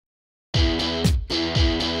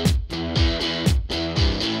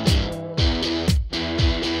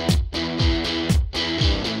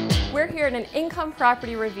at an income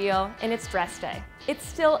property reveal and it's dress day. It's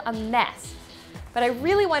still a mess, but I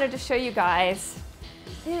really wanted to show you guys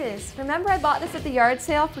this. Remember I bought this at the yard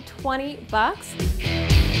sale for 20 bucks?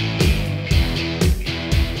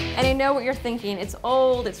 And I know what you're thinking, it's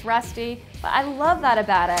old, it's rusty, but I love that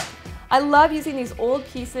about it. I love using these old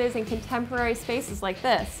pieces in contemporary spaces like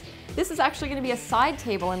this. This is actually going to be a side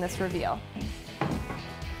table in this reveal.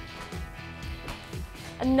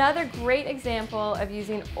 Another great example of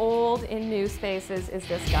using old in new spaces is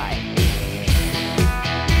this guy.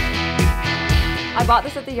 I bought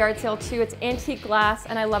this at the yard sale too. It's antique glass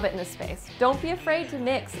and I love it in this space. Don't be afraid to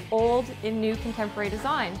mix old in new contemporary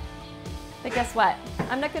design. But guess what?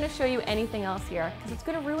 I'm not going to show you anything else here because it's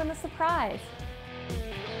going to ruin the surprise.